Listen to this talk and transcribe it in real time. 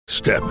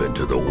Step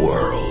into the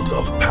world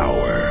of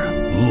power,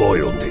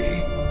 loyalty,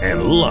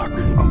 and luck.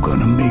 I'm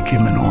gonna make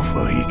him an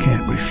offer he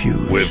can't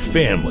refuse. With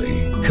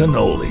family,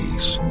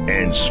 cannolis,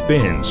 and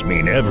spins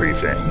mean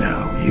everything.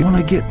 Now, you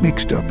wanna get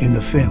mixed up in the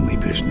family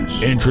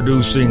business.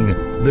 Introducing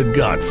The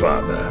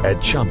Godfather at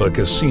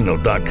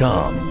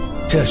ChumbaCasino.com.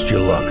 Test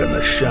your luck in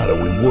the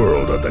shadowy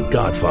world of The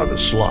Godfather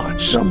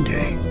slot.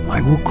 Someday,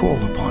 I will call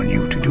upon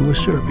you to do a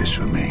service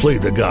for me. Play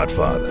The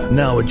Godfather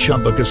now at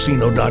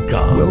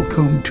ChumbaCasino.com.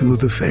 Welcome to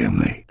the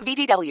family.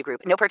 VGW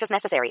Group. No purchase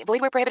necessary. Void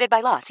where prohibited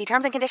by law. See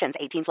terms and conditions.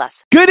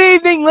 18+. Good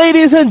evening,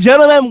 ladies and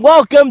gentlemen.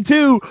 Welcome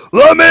to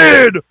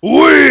the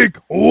Midweek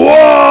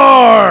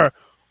War.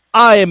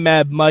 I am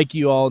Mad Mike.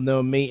 You all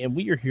know me, and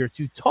we are here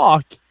to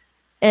talk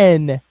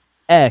NXT.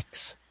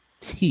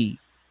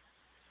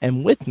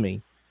 And with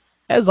me,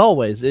 as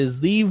always, is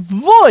the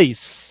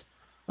voice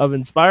of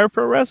Inspire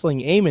Pro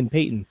Wrestling, Eamon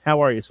Paton.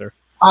 How are you, sir?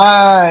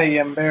 I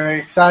am very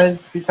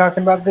excited to be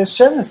talking about this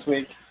show this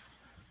week.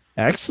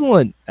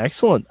 Excellent.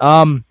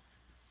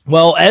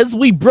 Well, as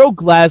we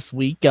broke last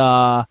week,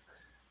 Samoa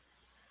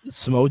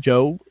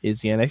Joe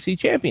is the NXT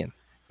champion.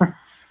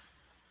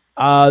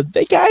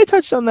 They kind of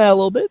touched on that a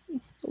little bit.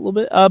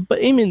 But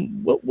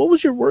Eamon, what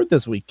was your word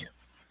this week?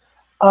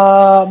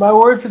 My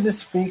word for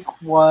this week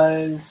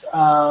was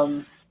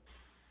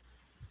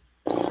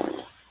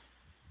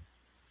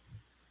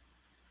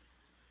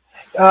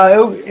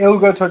it'll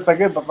go towards my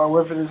good, but my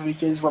word for this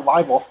week is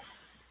revival.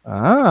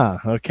 Ah,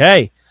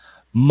 okay.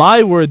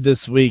 My word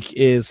this week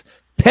is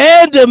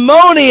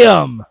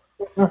pandemonium.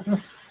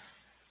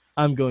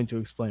 I'm going to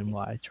explain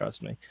why,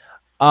 trust me.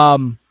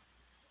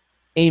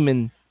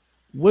 Eamon,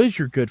 what is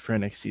your good for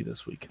NXT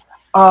this week?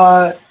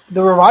 The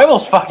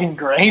revival's fucking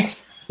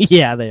great.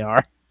 Yeah, they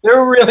are.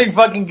 They're really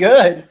fucking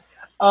good.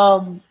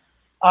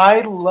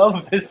 I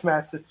love this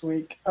match this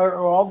week, or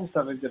all the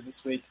stuff they did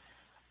this week.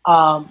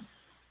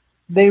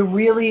 They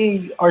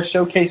really are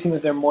showcasing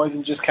that they're more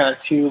than just kind of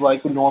two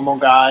like normal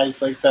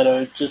guys, like that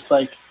are just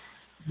like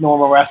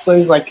normal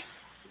wrestlers. Like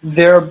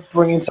they're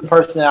bringing some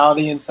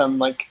personality and some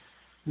like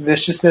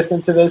viciousness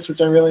into this,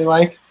 which I really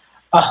like.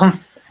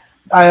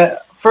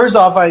 First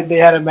off, they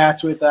had a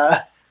match with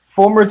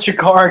former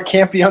Chikara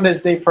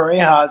Campeones de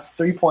Parejas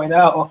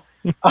 3.0,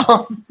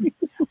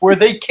 where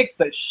they kicked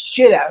the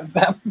shit out of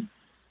them.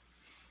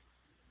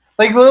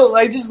 Like,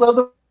 I just love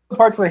the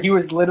parts where he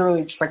was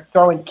literally just like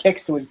throwing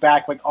kicks to his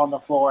back, like on the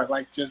floor,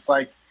 like just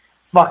like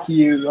 "fuck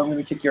you, I'm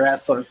gonna kick your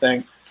ass" sort of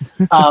thing.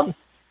 I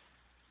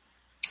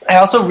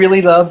also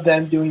really love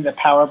them doing the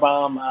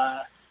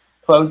powerbomb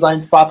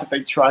clothesline spot that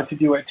they tried to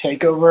do at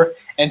Takeover,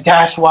 and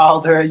Dash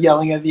Wilder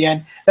yelling at the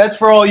end, "That's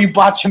for all you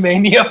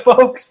Botchamania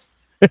folks."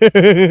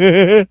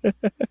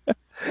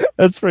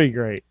 That's pretty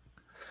great.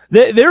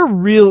 They're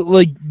real,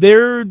 like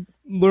they're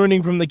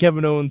learning from the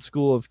Kevin Owens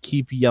school of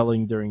keep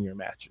yelling during your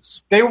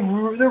matches. They're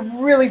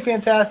really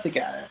fantastic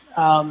at it.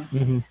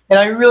 And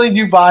I really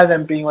do buy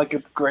them being like a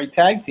great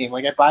tag team.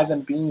 Like I buy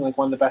them being like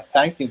one of the best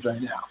tag teams right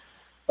now.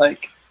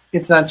 Like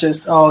it's not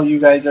just, oh,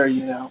 you guys are,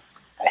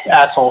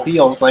 asshole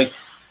heels. Like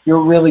you're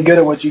really good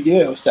at what you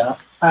do. So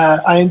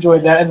I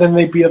enjoyed that. And then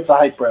they beat up the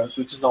Hype Bros,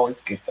 which is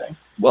always a good thing.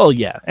 Well,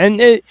 yeah.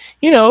 And,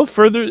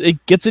 further,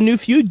 it gets a new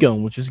feud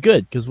going, which is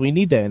good because we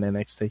need that in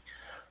NXT.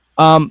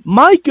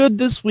 My good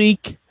this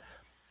week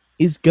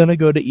is going to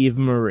go to Eva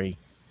Marie.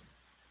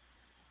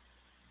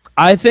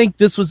 I think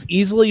this was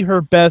easily her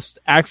best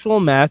actual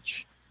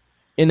match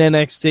in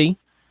NXT.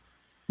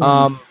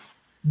 The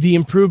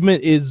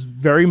improvement is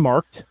very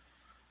marked.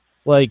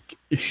 Like,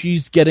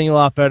 she's getting a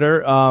lot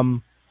better.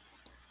 And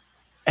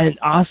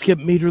Asuka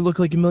made her look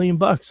like $1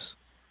 million.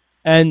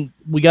 And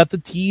we got the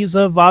tease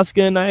of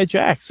Asuka and Nia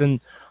Jax. And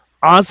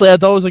honestly, I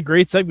thought it was a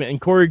great segment.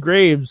 And Corey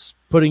Graves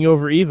putting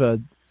over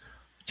Eva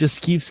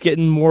just keeps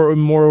getting more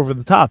and more over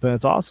the top. And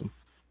it's awesome.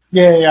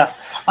 Yeah.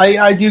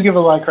 I do give a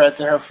lot of credit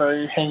to her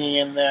for hanging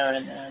in there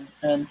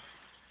and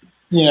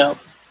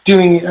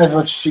doing as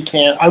much as she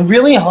can. I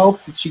really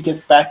hope that she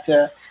gets back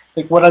to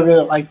like what I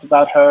really liked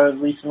about her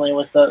recently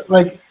was the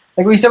like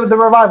we said with the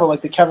revival,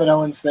 like the Kevin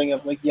Owens thing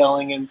of like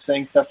yelling and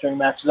saying stuff during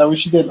matches. I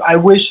wish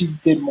she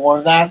did more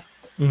of that.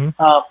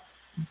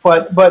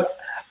 But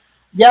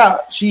yeah,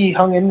 she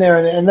hung in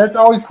there, and that's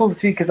always cool to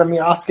see because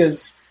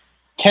Asuka's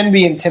can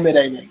be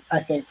intimidating, I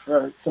think,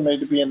 for somebody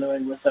to be in the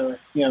ring with her,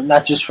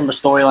 not just from a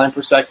storyline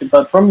perspective,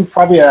 but from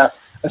probably a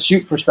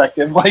shoot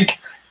perspective. Like,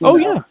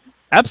 yeah,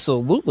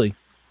 absolutely.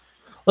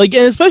 Like,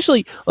 and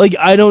especially, like,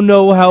 I don't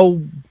know how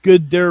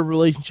good their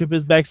relationship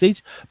is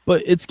backstage,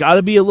 but it's got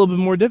to be a little bit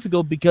more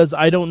difficult because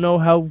I don't know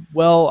how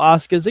well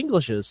Asuka's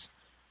English is.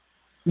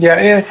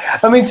 Yeah.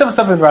 I mean, some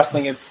stuff in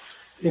wrestling, it's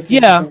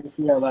interesting to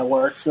see how that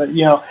works, but it's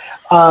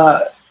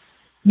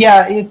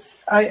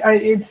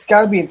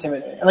got to be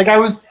intimidating.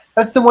 Like,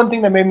 that's the one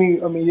thing that made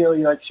me immediately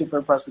like super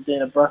impressed with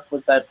Dana Brooke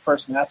was that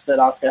first match that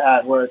Asuka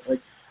had, where it's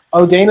like,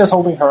 oh, Dana's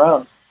holding her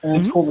own, and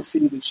it's cool to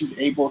see that she's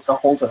able to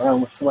hold her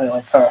own with somebody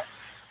like her.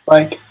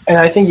 Like, and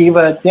I think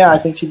Eva, I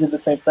think she did the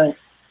same thing.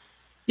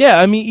 Yeah,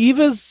 I mean,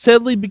 Eva's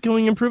steadily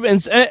becoming improved,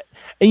 and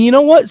you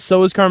know what?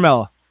 So is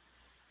Carmella.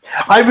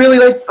 I really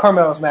liked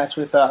Carmella's match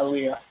with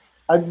Aaliyah.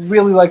 I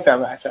really like that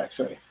match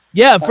actually.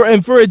 Yeah, for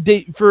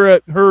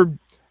her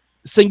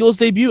singles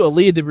debut,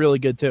 Aaliyah did really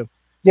good too.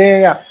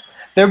 Yeah.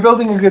 They're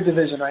building a good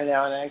division right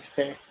now in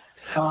NXT.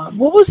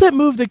 What was that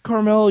move that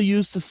Carmella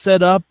used to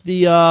set up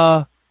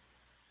her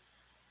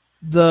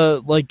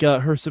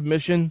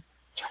submission?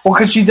 Well,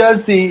 because she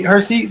does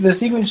the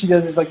sequence she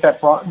does is like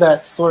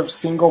that sort of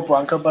single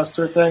Bronco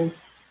Buster thing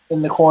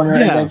in the corner,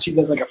 and then she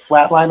does like a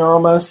flatliner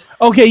almost.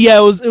 Okay, yeah,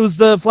 it was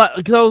the flat.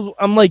 Because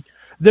I'm like,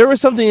 there was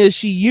something that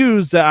she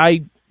used that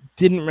I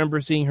didn't remember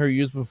seeing her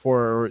use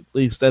before, or at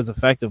least as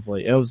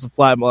effectively. It was the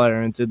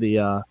flatliner into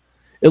the.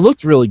 It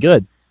looked really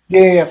good.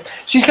 Yeah.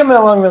 She's coming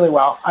along really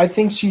well. I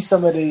think she's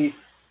somebody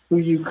who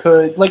you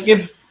could like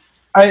if.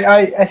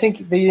 I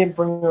think they didn't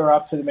bring her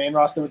up to the main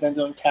roster with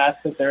Enzo and Cass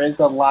because there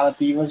is a lot of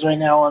divas right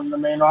now on the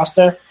main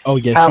roster. Oh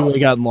yeah, she would have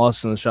gotten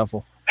lost in the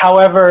shuffle.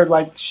 However,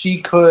 like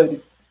she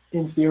could,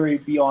 in theory,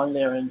 be on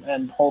there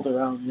and hold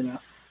her own. You know.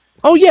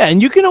 Oh yeah,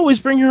 and you can always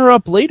bring her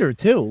up later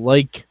too.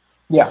 Like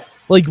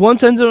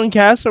once Enzo and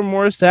Cass are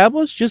more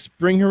established, just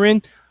bring her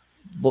in,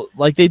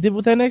 like they did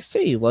with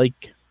NXT.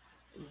 Like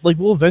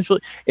we'll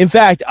eventually. In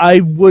fact, I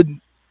would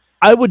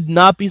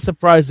not be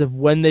surprised if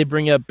when they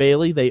bring up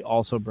Bayley, they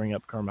also bring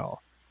up Carmella.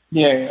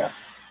 Yeah.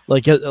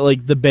 Like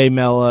the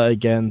Baymella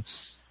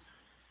against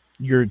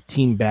your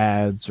Team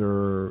Bads,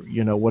 or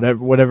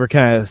whatever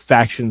kind of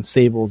faction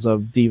stables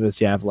of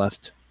divas you have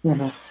left.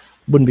 Mm-hmm.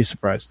 Wouldn't be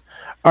surprised.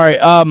 All right.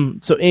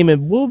 So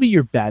Eamon, what will be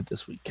your bad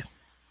this week?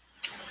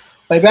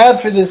 My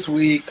bad for this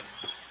week.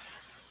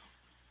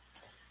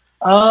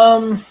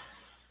 Probably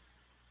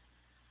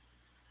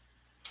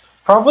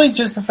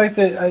just the fact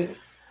that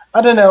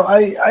I don't know.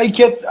 I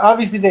get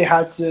obviously they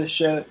had to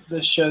show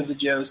the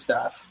Joe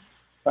stuff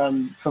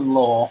from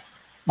Lowell.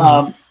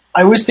 Mm-hmm.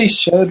 I wish they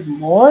showed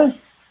more.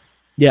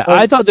 Yeah,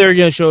 I thought they were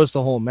going to show us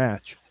the whole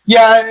match.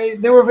 Yeah,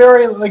 they were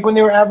very like when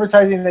they were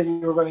advertising that you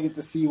were going to get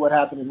to see what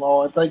happened in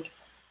Lowell. It's like,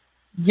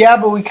 yeah,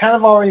 but we kind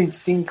of already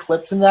seen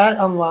clips in that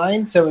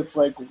online, so it's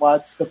like,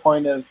 what's the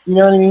point of you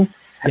know what I mean?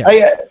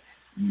 Yeah.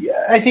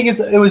 I think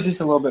it was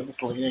just a little bit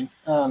misleading.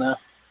 I don't know.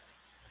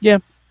 Yeah.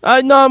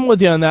 No, I'm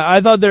with you on that.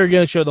 I thought they were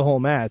going to show the whole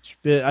match.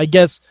 But I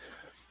guess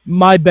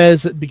my bet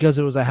is that because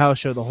it was a house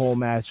show, the whole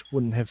match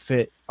wouldn't have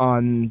fit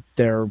on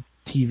their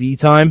TV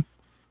time.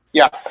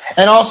 Yeah.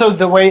 And also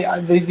the way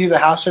they do the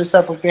house show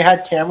stuff, like they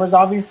had cameras,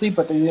 obviously,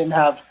 but they didn't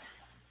have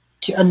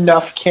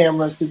enough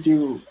cameras to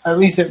do, at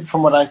least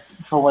from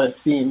what it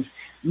seemed,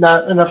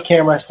 not enough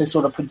cameras to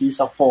sort of produce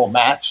a full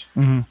match.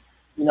 Mm-hmm.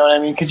 You know what I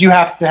mean? Because you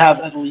have to have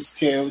at least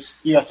two.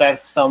 You have to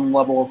have some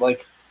level of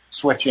like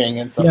switching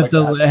and stuff like that.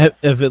 You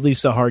have to have at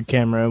least a hard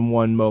camera and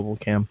one mobile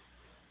cam.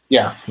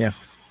 Yeah.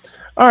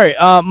 All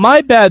right.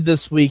 My bad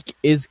this week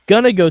is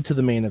going to go to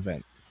the main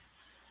event.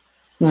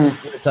 With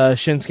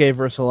Shinsuke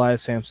versus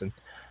Elias Samson.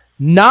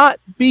 Not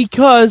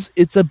because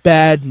it's a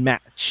bad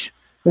match.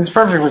 It's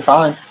perfectly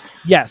fine.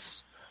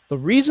 Yes. The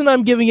reason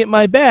I'm giving it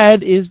my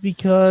bad is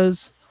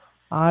because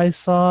I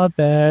saw a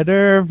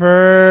better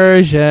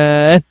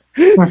version.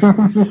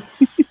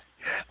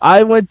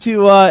 I went to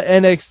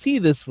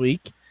NXT this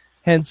week,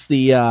 hence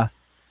the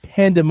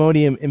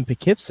pandemonium in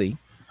Poughkeepsie.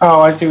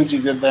 Oh, I see what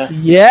you did there.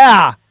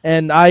 Yeah,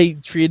 and I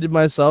treated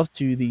myself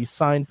to the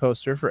signed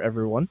poster for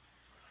everyone,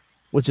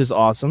 which is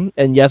awesome.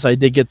 And yes, I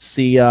did get to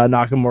see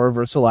Nakamura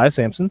versus Elias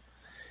Samson.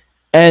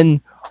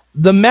 And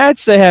the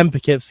match they had in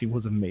Poughkeepsie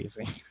was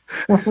amazing.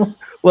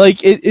 Like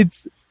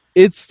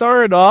it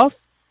started off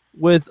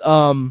with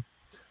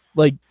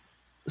like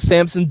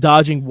Samson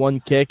dodging one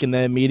kick and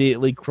then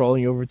immediately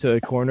crawling over to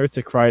a corner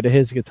to cry to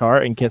his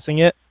guitar and kissing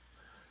it.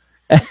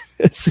 And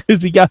as soon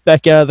as he got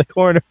back out of the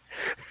corner,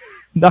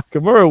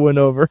 Nakamura went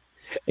over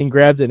and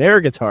grabbed an air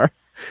guitar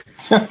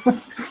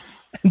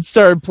and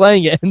started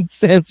playing it, and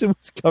Samson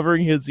was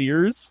covering his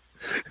ears.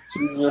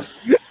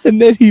 Jesus.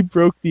 And then he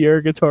broke the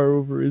air guitar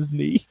over his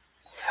knee.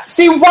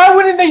 See, why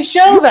wouldn't they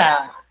show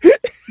that?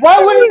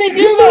 Why wouldn't they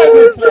do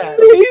that?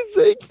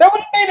 Amazing. That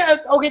would have made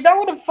that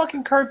would have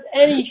fucking curbed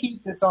any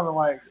heat that's on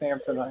Elias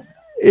Samson right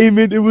now.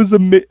 Amen. It was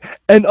and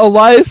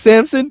Elias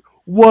Samson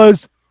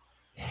was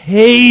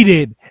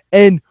hated,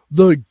 and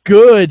the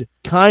good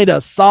kind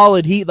of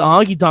solid heat the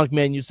Honky Tonk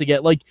Man used to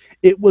get, like,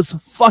 it was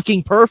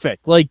fucking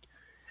perfect. Like,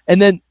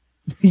 and then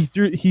he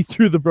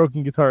threw the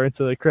broken guitar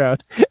into the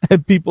crowd,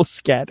 and people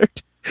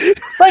scattered.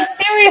 Like,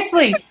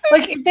 seriously,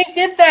 like if they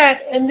did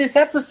that in this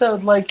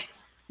episode, like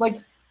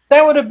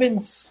that would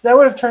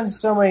have turned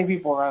so many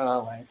people around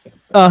on Elias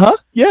Samson.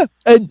 Yeah,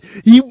 and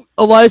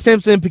Elias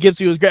Samson in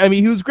Poughkeepsie was great. I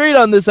mean, he was great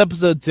on this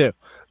episode too.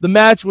 The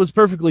match was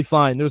perfectly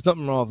fine. There was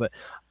nothing wrong with it.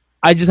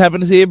 I just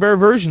happened to see a better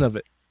version of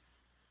it.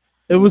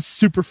 It was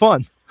super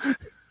fun.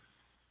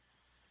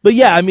 But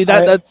yeah, I mean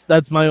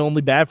that's my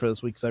only bad for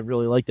this week because I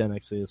really liked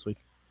NXT this week.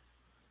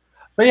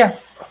 But yeah.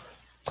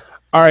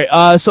 All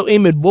right, so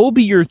Eamon, what will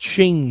be your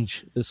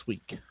change this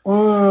week?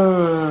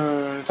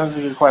 That's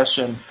a good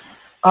question.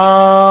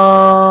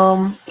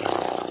 God,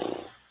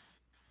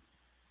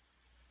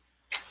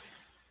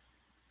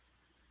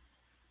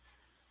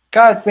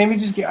 maybe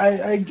just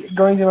I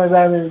going to my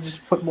bad. Maybe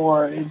just put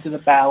more into the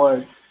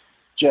Balor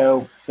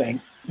Joe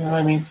thing. You know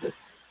what I mean?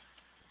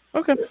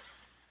 Okay.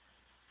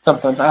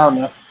 Something, I don't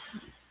know.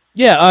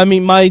 Yeah, I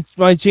mean, my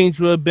change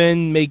would have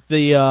been make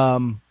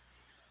the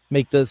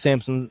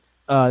Samson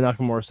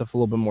Nakamura stuff a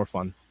little bit more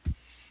fun.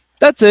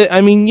 That's it.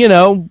 I mean,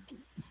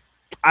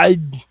 I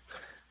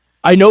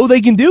know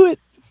they can do it.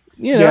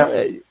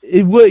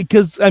 It would,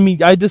 because I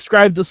mean, I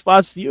described the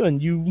spots to you,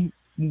 and you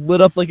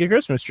lit up like a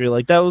Christmas tree.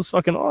 Like, that was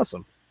fucking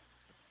awesome.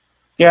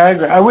 Yeah, I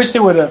agree. I wish they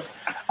would have.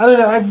 I don't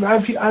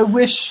know. I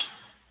wish.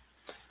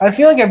 I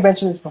feel like I've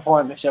mentioned this before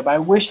on the show, but I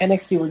wish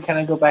NXT would kind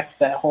of go back to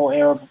that whole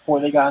era before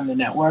they got on the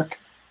network,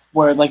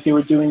 where like they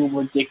were doing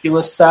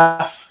ridiculous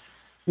stuff.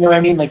 You know what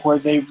I mean? Like where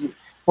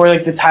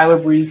like the Tyler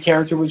Breeze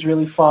character was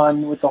really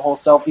fun with the whole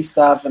selfie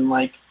stuff, and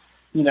like,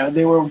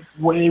 they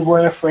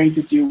weren't afraid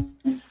to do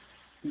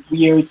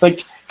weird,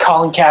 like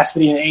Colin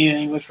Cassidy and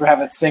Aiden English were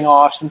having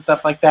sing-offs and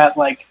stuff like that.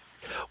 Like,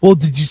 well,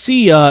 did you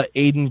see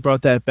Aiden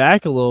brought that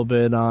back a little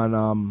bit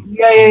on?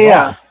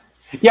 Yeah.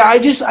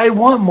 I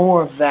want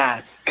more of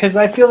that because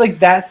I feel like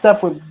that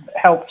stuff would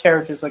help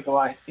characters like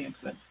Elias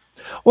Samson.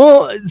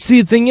 Well,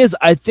 see, the thing is,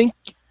 I think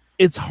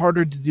it's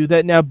harder to do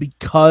that now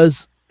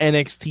because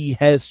NXT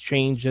has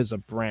changed as a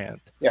brand.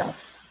 Yeah.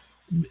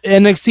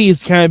 NXT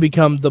has kind of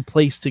become the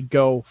place to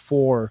go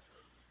for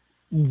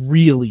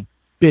really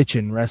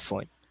bitchin'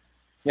 wrestling.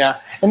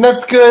 Yeah, and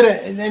that's good,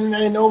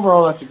 and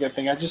overall that's a good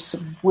thing. I just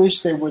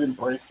wish they would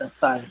embrace that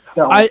side.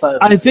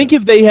 I think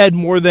if they had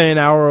more than an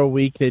hour a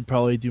week, they'd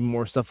probably do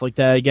more stuff like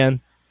that again.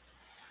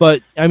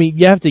 But, I mean,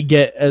 you have to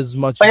get as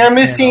much... Like, I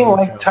miss seeing,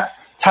 like,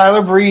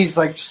 Tyler Breeze,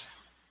 like,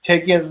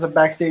 taking us a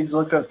backstage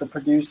look at the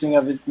producing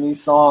of his new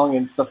song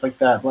and stuff like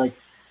that. Like,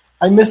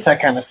 I miss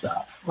that kind of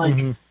stuff. Like...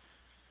 Mm-hmm.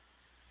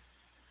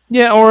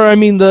 Yeah, or, I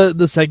mean,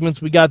 the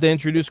segments we got to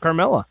introduce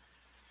Carmella.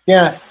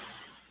 Yeah.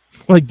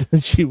 Like,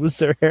 she was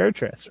their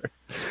hairdresser.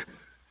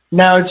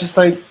 Now it's just,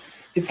 like,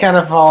 it's kind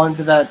of fall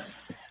into that...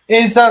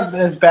 It's not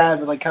as bad,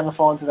 but, like, kind of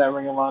fall into that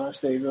Ring of Honor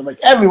stage where, like,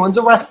 everyone's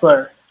a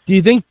wrestler. Do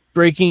you think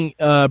Breaking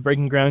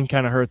Ground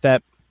kind of hurt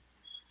that?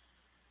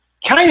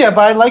 Kind of,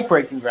 but I like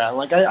Breaking Ground.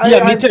 Like,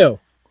 me too.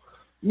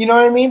 You know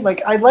what I mean?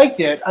 Like, I liked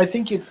it. I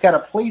think it's got a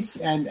place,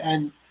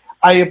 and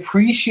I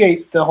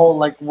appreciate the whole,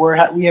 like,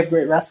 we have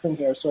great wrestling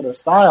here sort of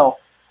style.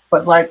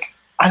 But, like,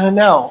 I don't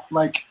know.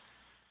 Like,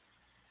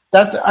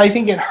 I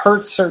think it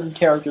hurts certain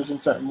characters in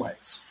certain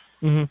ways.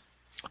 Mm-hmm.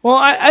 Well,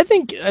 I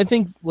think,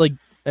 like,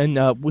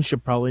 and we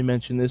should probably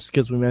mention this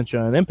because we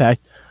mentioned on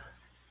Impact,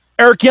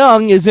 Eric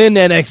Young is in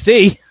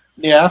NXT.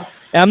 Yeah.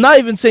 And I'm not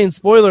even saying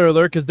spoiler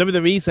alert because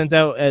WWE sent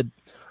out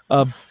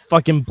a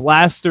fucking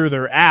blaster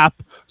their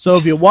app. So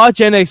if you watch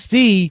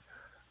NXT,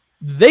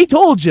 they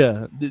told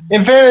you.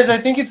 In fairness, I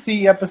think it's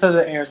the episode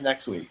that airs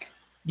next week.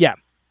 Yeah.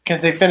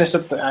 Because they finished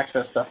up the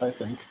Access stuff, I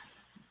think.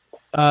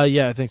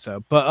 Yeah, I think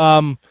so. But,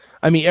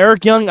 I mean,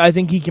 Eric Young, I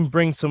think he can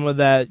bring some of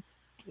that,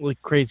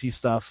 like, crazy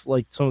stuff,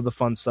 like some of the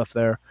fun stuff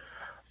there.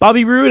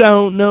 Bobby Roode, I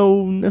don't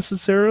know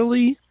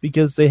necessarily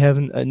because they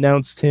haven't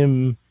announced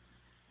him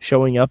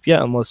showing up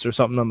yet, unless there's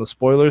something on the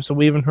spoilers that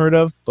we haven't heard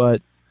of.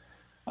 But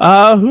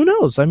who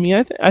knows? I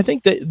mean, I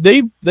think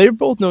that they're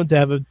both known to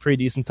have a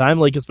pretty decent time.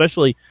 Like,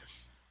 especially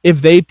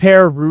if they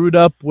pair Roode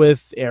up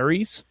with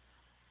Aries,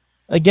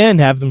 again,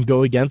 have them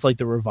go against like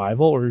the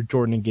Revival or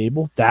Jordan and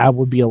Gable. That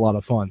would be a lot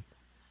of fun.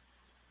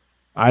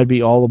 I'd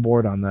be all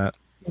aboard on that.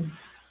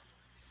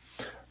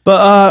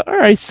 But, all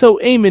right, so,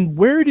 Eamon,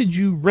 where did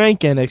you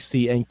rank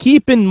NXT? And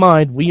keep in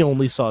mind, we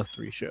only saw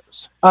 3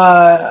 shows.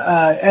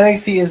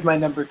 NXT is my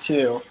number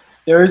 2.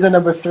 There is a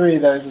number 3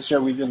 that is a show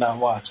we did not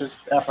watch, as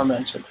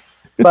aforementioned.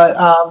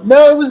 But,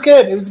 no, it was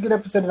good. It was a good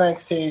episode of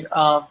NXT.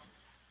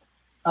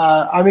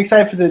 I'm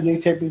excited for the new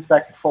tapings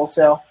back at Full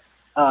Sail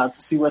to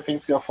see where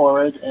things go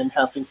forward and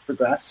how things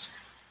progress.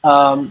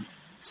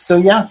 So,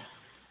 yeah.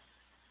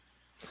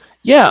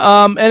 Yeah,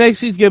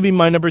 NXT is going to be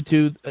my number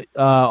 2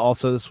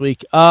 also this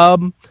week.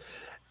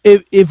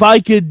 If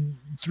I could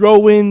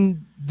throw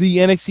in the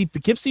NXT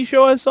Poughkeepsie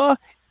show I saw,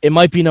 it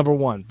might be number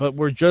 1. But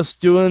we're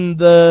just doing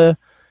the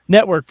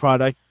network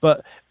product.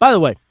 But, by the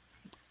way,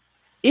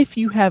 if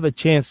you have a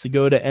chance to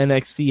go to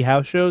NXT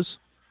house shows,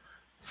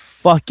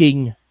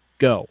 fucking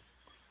go.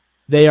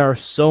 They are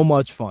so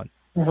much fun.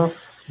 Mm-hmm.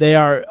 They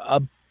are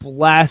a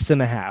blast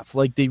and a half.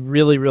 Like, they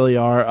really, really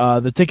are.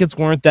 The tickets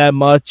weren't that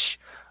much.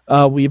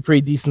 We had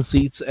pretty decent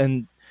seats,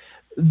 and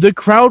the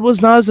crowd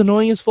was not as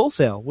annoying as Full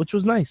Sail, which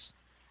was nice.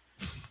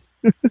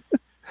 All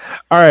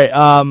right.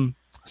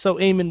 So,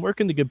 Eamon, where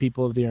can the good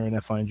people of the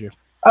internet find you?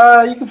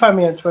 You can find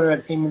me on Twitter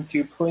at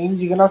Eamon2Please.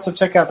 You can also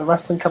check out the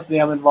wrestling company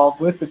I'm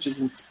involved with, which is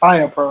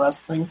Inspire Pro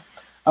Wrestling,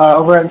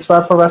 over at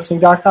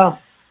InspireProWrestling.com.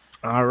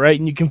 All right,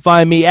 and you can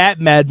find me at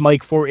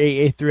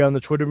MadMike4883 on the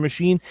Twitter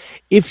machine.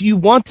 If you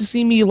want to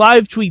see me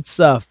live tweet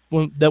stuff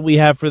that we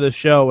have for the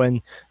show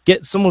and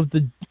get some of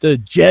the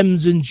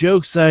gems and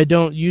jokes that I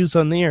don't use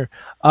on the air,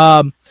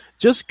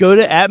 just go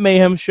to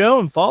 @MayhemShow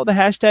and follow the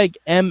hashtag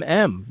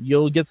MM.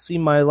 You'll get to see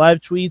my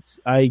live tweets.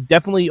 I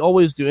definitely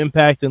always do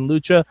Impact and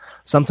Lucha.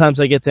 Sometimes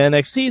I get to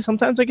NXT.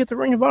 Sometimes I get to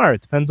Ring of Honor.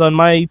 It depends on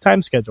my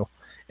time schedule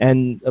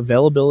and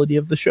availability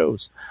of the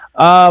shows.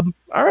 All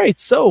right,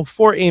 so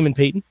for Eamon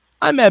Paton,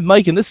 I'm Mad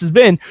Mike, and this has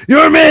been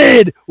your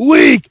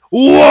Midweek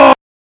War.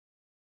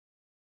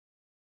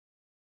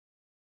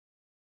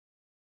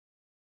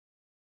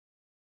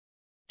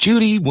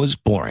 Judy was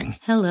boring.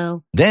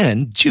 Hello.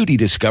 Then Judy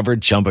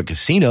discovered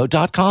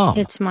ChumbaCasino.com.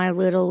 It's my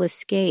little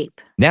escape.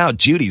 Now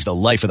Judy's the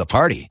life of the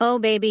party. Oh,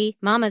 baby,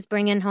 mama's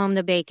bringing home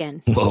the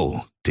bacon.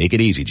 Whoa, take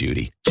it easy,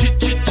 Judy.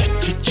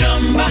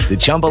 The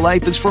Chumba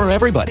life is for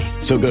everybody.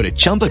 So go to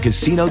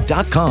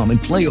ChumbaCasino.com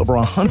and play over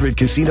 100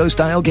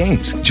 casino-style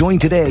games. Join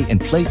today and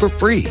play for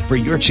free for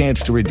your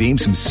chance to redeem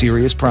some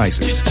serious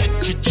prizes.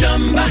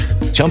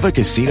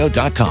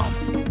 ChumbaCasino.com.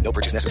 No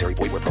purchase necessary.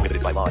 Void where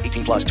prohibited by law.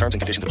 18 plus terms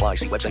and conditions apply.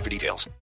 See website for details.